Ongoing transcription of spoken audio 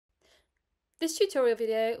This tutorial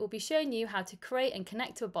video will be showing you how to create and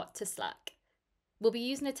connect a bot to Slack. We'll be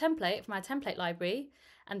using a template from our template library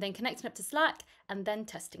and then connecting up to Slack and then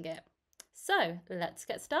testing it. So let's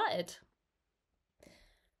get started.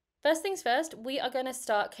 First things first, we are going to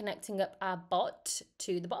start connecting up our bot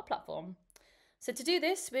to the bot platform. So to do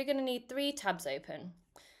this, we're going to need 3 tabs open.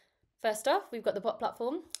 First off, we've got the bot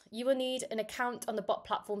platform. You will need an account on the bot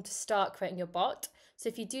platform to start creating your bot. So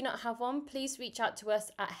if you do not have one, please reach out to us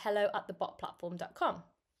at hello@thebotplatform.com.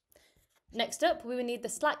 Next up, we will need the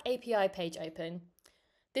Slack API page open.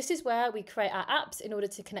 This is where we create our apps in order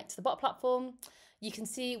to connect to the bot platform. You can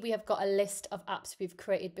see we have got a list of apps we've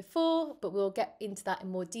created before, but we'll get into that in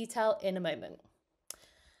more detail in a moment.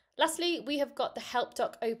 Lastly, we have got the help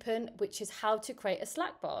doc open, which is how to create a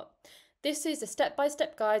Slack bot. This is a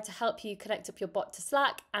step-by-step guide to help you connect up your bot to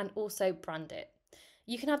Slack and also brand it.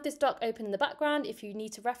 You can have this doc open in the background if you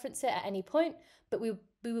need to reference it at any point, but we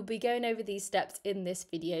will be going over these steps in this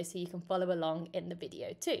video so you can follow along in the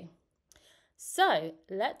video too. So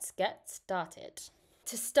let's get started.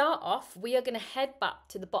 To start off, we are going to head back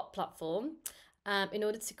to the bot platform in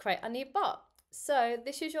order to create a new bot. So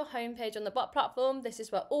this is your homepage on the bot platform. This is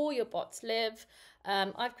where all your bots live.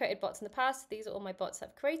 I've created bots in the past. These are all my bots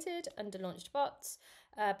I've created under launched bots,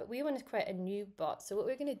 but we want to create a new bot. So what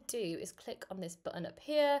we're going to do is click on this button up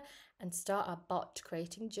here and start our bot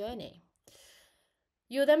creating journey.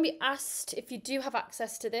 You'll then be asked, if you do have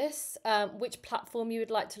access to this, which platform you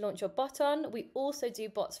would like to launch your bot on. We also do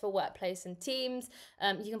bots for workplace and teams.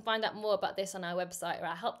 You can find out more about this on our website or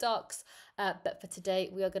our help docs. But for today,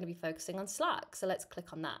 we are going to be focusing on Slack. So let's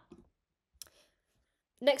click on that.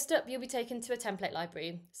 Next up, you'll be taken to a template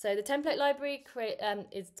library. So the template library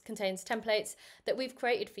contains templates that we've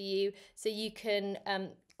created for you so you can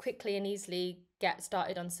quickly and easily get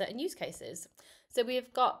started on certain use cases. So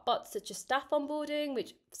we've got bots such as staff onboarding,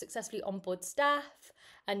 which successfully onboards staff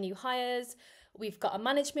and new hires. We've got a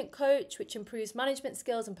management coach, which improves management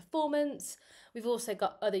skills and performance. We've also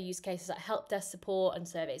got other use cases like help desk support and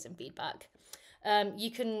surveys and feedback.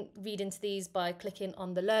 You can read into these by clicking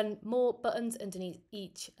on the Learn More buttons underneath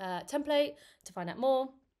each template to find out more.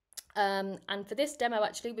 And for this demo,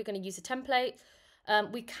 actually, we're going to use a template.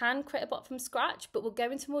 We can create a bot from scratch, but we'll go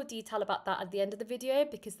into more detail about that at the end of the video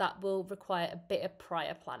because that will require a bit of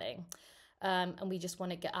prior planning. And we just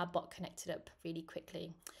want to get our bot connected up really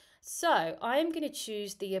quickly. So I'm going to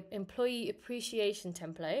choose the employee appreciation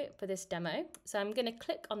template for this demo. So I'm going to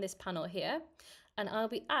click on this panel here and I'll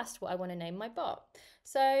be asked what I want to name my bot.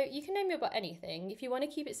 So you can name your bot anything. If you want to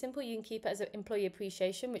keep it simple, you can keep it as an employee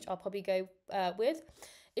appreciation, which I'll probably go with.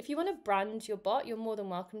 If you want to brand your bot, you're more than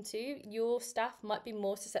welcome to. Your staff might be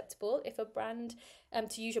more susceptible if a brand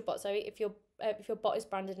to use your bot. Sorry, if your bot is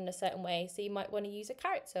branded in a certain way, so you might want to use a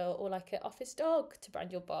character or like an office dog to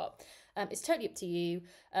brand your bot. It's totally up to you.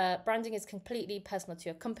 Branding is completely personal to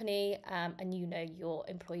your company, and you know your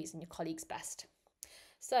employees and your colleagues best.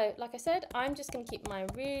 So, like I said, I'm just going to keep mine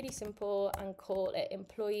really simple and call it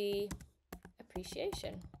employee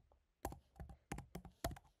appreciation.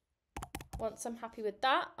 Once I'm happy with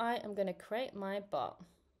that, I am going to create my bot.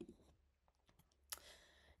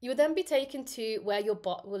 You will then be taken to where your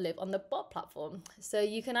bot will live on the bot platform. So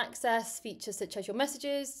you can access features such as your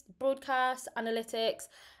messages, broadcasts, analytics,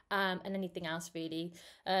 and anything else really.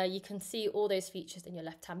 You can see all those features in your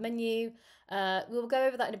left-hand menu. We'll go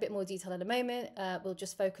over that in a bit more detail in a moment. We'll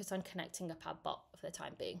just focus on connecting up our bot for the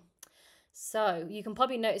time being. So you can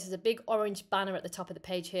probably notice there's a big orange banner at the top of the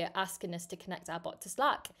page here asking us to connect our bot to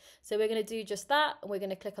Slack. So we're going to do just that. We're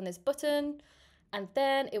going to click on this button and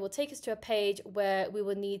then it will take us to a page where we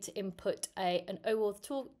will need to input an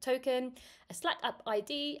OAuth token, a Slack app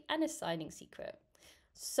ID and a signing secret.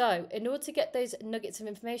 So in order to get those nuggets of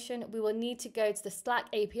information, we will need to go to the Slack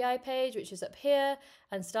API page, which is up here,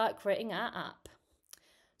 and start creating our app.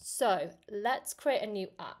 So let's create a new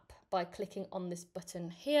app by clicking on this button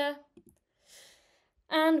here.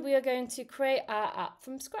 And we are going to create our app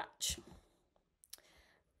from scratch.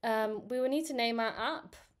 We will need to name our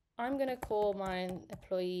app. I'm going to call mine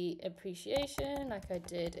employee appreciation like I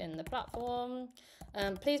did in the platform.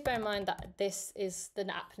 Please bear in mind that this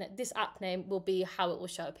app name will be how it will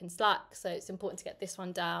show up in Slack. So it's important to get this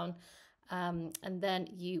one down. And then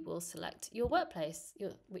you will select your workplace,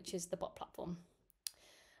 which is the bot platform.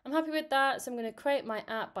 I'm happy with that. So I'm going to create my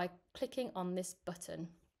app by clicking on this button.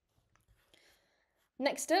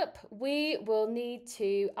 Next up, we will need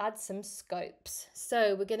to add some scopes.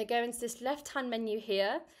 So we're going to go into this left-hand menu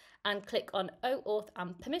here and click on OAuth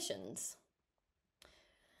and permissions.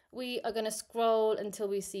 We are going to scroll until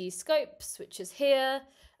we see scopes, which is here,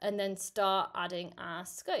 and then start adding our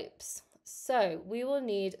scopes. So we will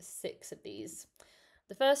need 6 of these.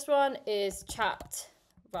 The first one is chat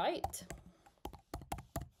write.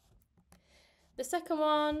 The second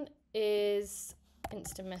one is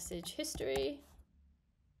instant message history.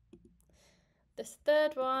 The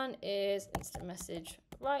third one is instant message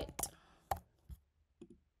write.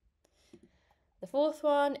 The fourth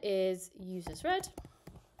one is users read.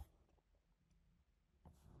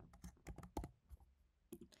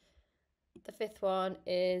 The fifth one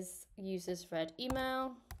is users read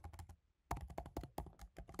email.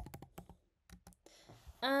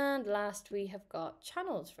 And last we have got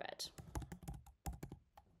channels read.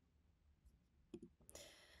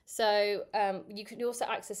 So you can also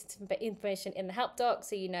access information in the help doc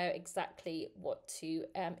so you know exactly what to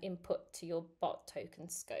input to your bot token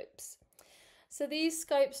scopes. So these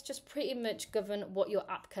scopes just pretty much govern what your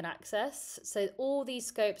app can access. So all these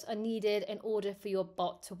scopes are needed in order for your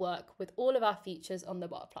bot to work with all of our features on the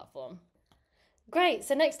bot platform. Great,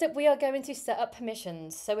 so next up we are going to set up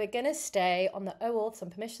permissions. So we're going to stay on the OAuth and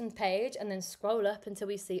permissions page and then scroll up until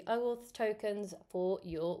we see OAuth tokens for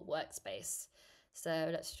your workspace. So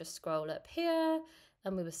let's just scroll up here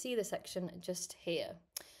and we will see the section just here.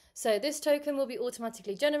 So this token will be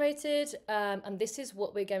automatically generated and this is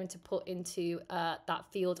what we're going to put into that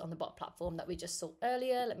field on the bot platform that we just saw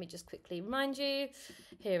earlier. Let me just quickly remind you.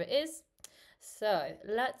 Here it is. So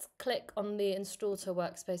let's click on the Install to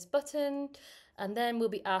Workspace button and then we'll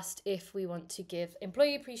be asked if we want to give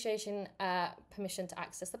employee appreciation permission to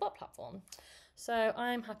access the bot platform. So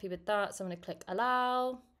I'm happy with that. So I'm going to click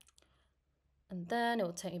Allow. And then it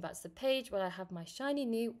will take me back to the page where I have my shiny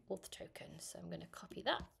new auth token. So I'm going to copy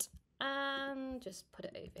that and just put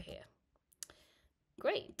it over here.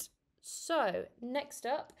 Great. So next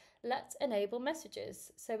up, let's enable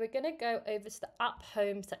messages. So we're going to go over to the app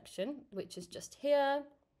home section, which is just here,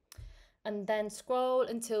 and then scroll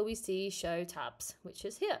until we see show tabs, which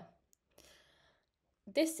is here.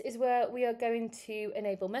 This is where we are going to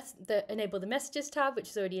enable the messages tab,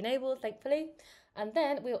 which is already enabled, thankfully. And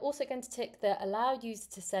then we are also going to tick the allow user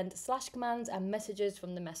to send / commands and messages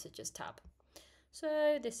from the messages tab.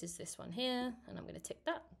 So this is this one here, and I'm going to tick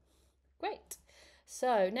that. Great.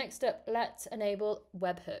 So next up, let's enable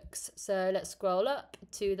webhooks. So let's scroll up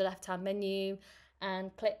to the left-hand menu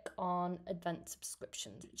and click on advanced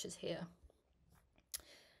subscriptions, which is here.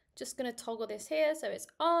 Just going to toggle this here so it's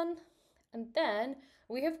on. And then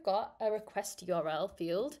we have got a request URL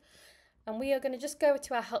field. And we are going to just go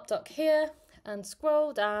to our help doc here and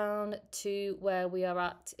scroll down to where we are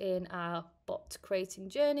at in our bot creating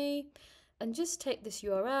journey and just take this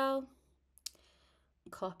URL,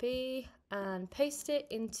 copy and paste it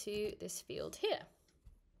into this field here.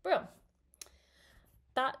 Boom.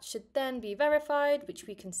 That should then be verified, which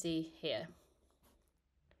we can see here.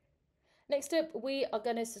 Next up, we are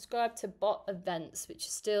going to subscribe to bot events, which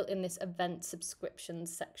is still in this event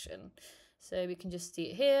subscriptions section. So we can just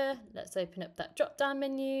see it here. Let's open up that drop down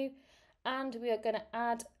menu and we are going to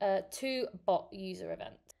add 2 bot user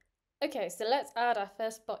events. Okay, so let's add our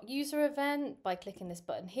first bot user event by clicking this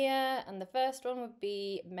button here. And the first one would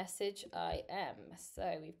be message IM.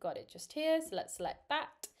 So we've got it just here. So let's select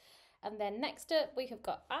that. And then next up, we have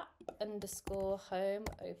got app_home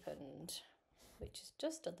opened, which is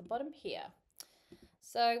just at the bottom here.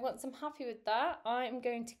 So once I'm happy with that, I'm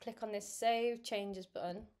going to click on this Save Changes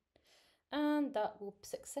button. And that will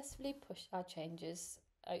successfully push our changes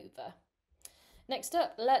over. Next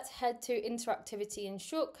up, let's head to interactivity and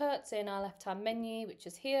shortcuts in our left-hand menu, which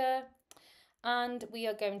is here. And we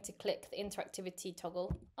are going to click the interactivity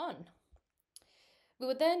toggle on. We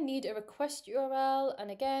will then need a request URL. And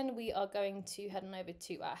again, we are going to head on over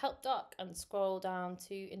to our help doc and scroll down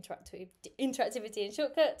to interactivity and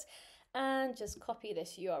shortcuts and just copy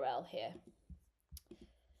this URL here.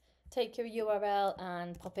 Take your URL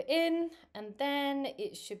and pop it in, and then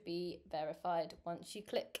it should be verified once you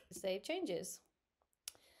click Save Changes.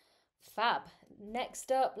 Fab.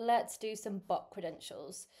 Next up, let's do some bot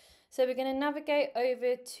credentials. So we're going to navigate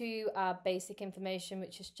over to our basic information,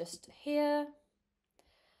 which is just here.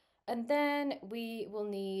 And then we will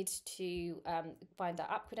need to find our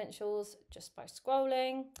app credentials just by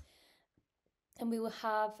scrolling. And we will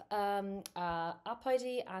have our app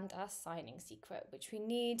ID and our signing secret, which we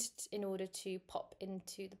need in order to pop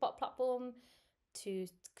into the bot platform to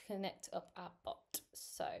connect up our bot.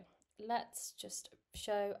 So let's just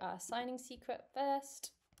show our signing secret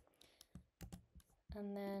first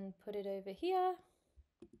and then put it over here.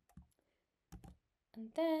 And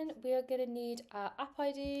then we are going to need our app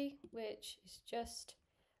ID, which is just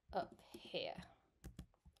up here.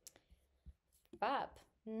 Fab.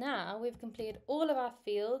 Now we've completed all of our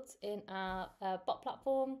fields in our bot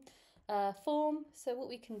platform. form. So what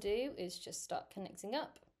we can do is just start connecting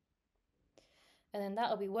up. And then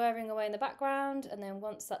that'll be whirring away in the background. And then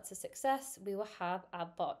once that's a success, we will have our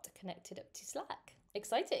bot connected up to Slack.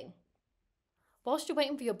 Exciting. Whilst you're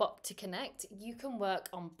waiting for your bot to connect, you can work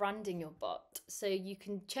on branding your bot. So you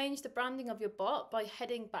can change the branding of your bot by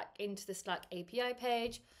heading back into the Slack API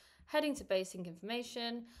page, heading to basic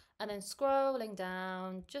information, and then scrolling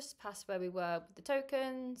down just past where we were with the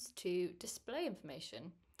tokens to display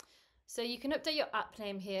information. So you can update your app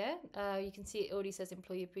name here. You can see it already says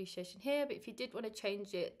employee appreciation here, but if you did want to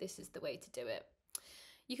change it, this is the way to do it.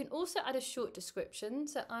 You can also add a short description.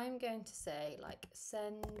 So I'm going to say like,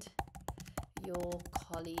 send your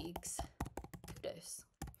colleagues kudos.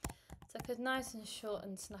 It's like a nice and short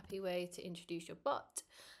and snappy way to introduce your bot.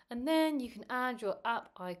 And then you can add your app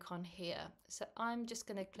icon here. So I'm just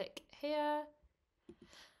going to click here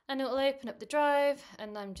and it will open up the drive,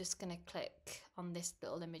 and I'm just going to click on this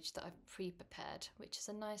little image that I've pre-prepared, which is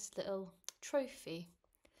a nice little trophy.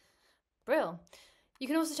 Brill. You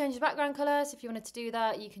can also change the background colours. If you wanted to do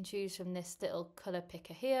that, you can choose from this little colour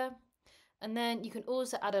picker here. And then you can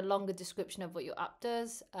also add a longer description of what your app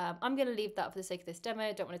does. I'm going to leave that for the sake of this demo.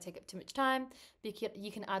 I don't want to take up too much time. But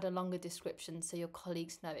you can add a longer description so your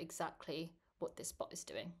colleagues know exactly what this bot is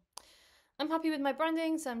doing. I'm happy with my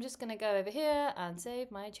branding, so I'm just going to go over here and save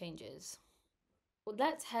my changes. Well,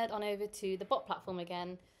 let's head on over to the bot platform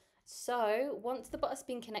again. So once the bot has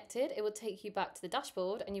been connected, it will take you back to the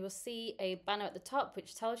dashboard and you will see a banner at the top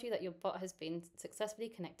which tells you that your bot has been successfully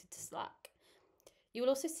connected to Slack. You will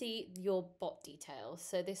also see your bot details.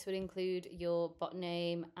 So this would include your bot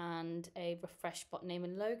name and a refresh bot name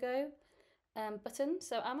and logo button.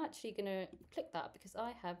 So I'm actually going to click that because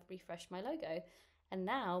I have refreshed my logo. And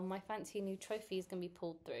now my fancy new trophy is going to be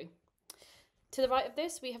pulled through. To the right of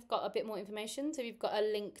this, we have got a bit more information. So we've got a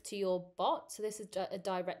link to your bot. So this is a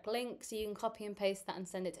direct link. So you can copy and paste that and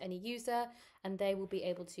send it to any user, and they will be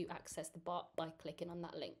able to access the bot by clicking on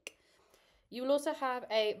that link. You will also have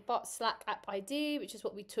a bot Slack app ID, which is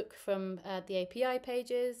what we took from the API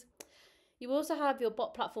pages. You will also have your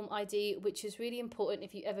bot platform ID, which is really important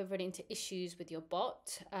if you ever run into issues with your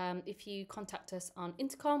bot. If you contact us on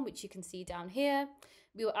Intercom, which you can see down here,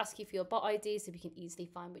 we will ask you for your bot ID so we can easily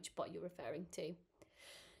find which bot you're referring to.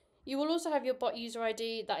 You will also have your bot user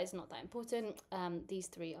ID. That is not that important. These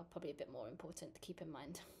three are probably a bit more important to keep in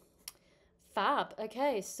mind. Fab.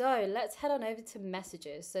 Okay, so let's head on over to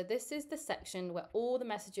messages. So this is the section where all the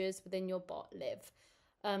messages within your bot live.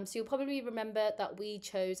 So you'll probably remember that we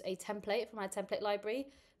chose a template from our template library.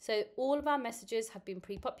 So all of our messages have been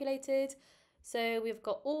pre-populated. So we've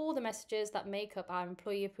got all the messages that make up our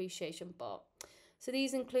employee appreciation bot. So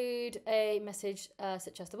these include a message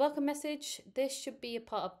such as the welcome message. This should be a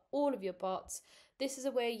part of all of your bots. This is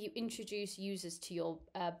a way you introduce users to your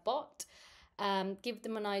bot, give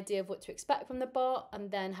them an idea of what to expect from the bot,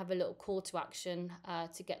 and then have a little call to action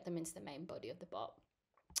to get them into the main body of the bot.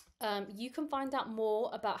 You can find out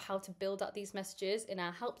more about how to build out these messages in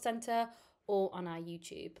our help center or on our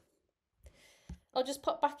YouTube. I'll just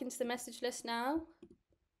pop back into the message list now,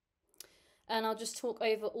 and I'll just talk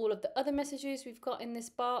over all of the other messages we've got in this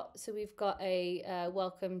bot. So we've got a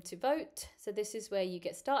welcome to vote. So this is where you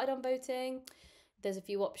get started on voting. There's a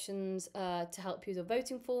few options to help you with your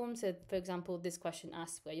voting form. So for example, this question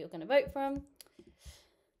asks where you're going to vote from.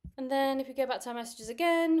 And then if we go back to our messages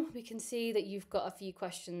again, we can see that you've got a few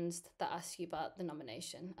questions that ask you about the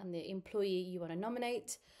nomination and the employee you want to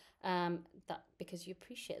nominate, that because you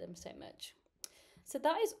appreciate them so much. So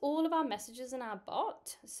that is all of our messages in our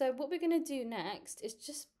bot. So what we're going to do next is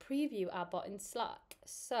just preview our bot in Slack.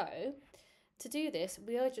 So to do this,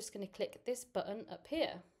 we are just going to click this button up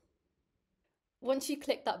here. Once you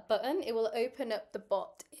click that button, it will open up the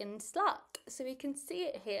bot in Slack. So we can see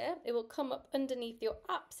it here. It will come up underneath your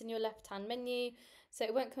apps in your left-hand menu. So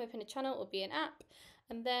it won't come up in a channel, it will be an app.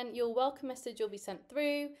 And then your welcome message will be sent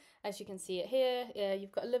through. As you can see it here,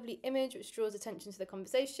 you've got a lovely image which draws attention to the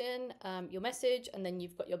conversation, your message, and then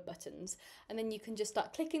you've got your buttons. And then you can just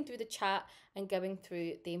start clicking through the chat and going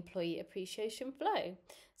through the employee appreciation flow.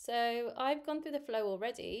 So I've gone through the flow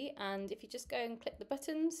already, and if you just go and click the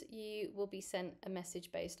buttons, you will be sent a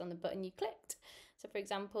message based on the button you clicked. So for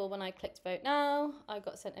example, when I clicked vote now, I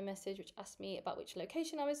got sent a message which asked me about which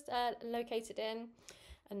location I was located in.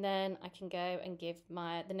 And then I can go and give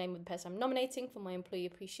the name of the person I'm nominating for my employee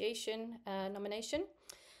appreciation nomination.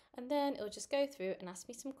 And then it'll just go through and ask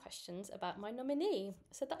me some questions about my nominee.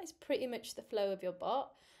 So that is pretty much the flow of your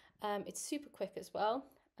bot. It's super quick as well.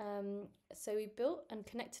 So we built and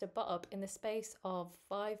connected a bot up in the space of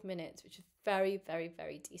 5 minutes, which is very, very,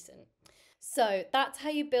 very decent. So that's how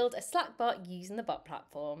you build a Slack bot using the bot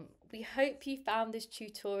platform. We hope you found this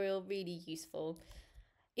tutorial really useful.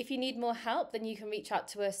 If you need more help, then you can reach out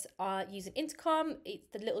to us using Intercom. It's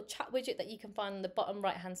the little chat widget that you can find on the bottom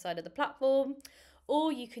right hand side of the platform.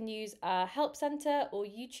 Or you can use our help center or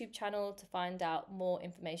YouTube channel to find out more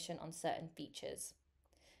information on certain features.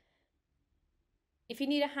 If you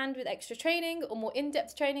need a hand with extra training or more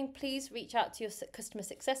in-depth training, please reach out to your customer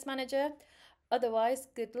success manager. Otherwise,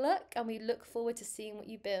 good luck, and we look forward to seeing what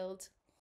you build.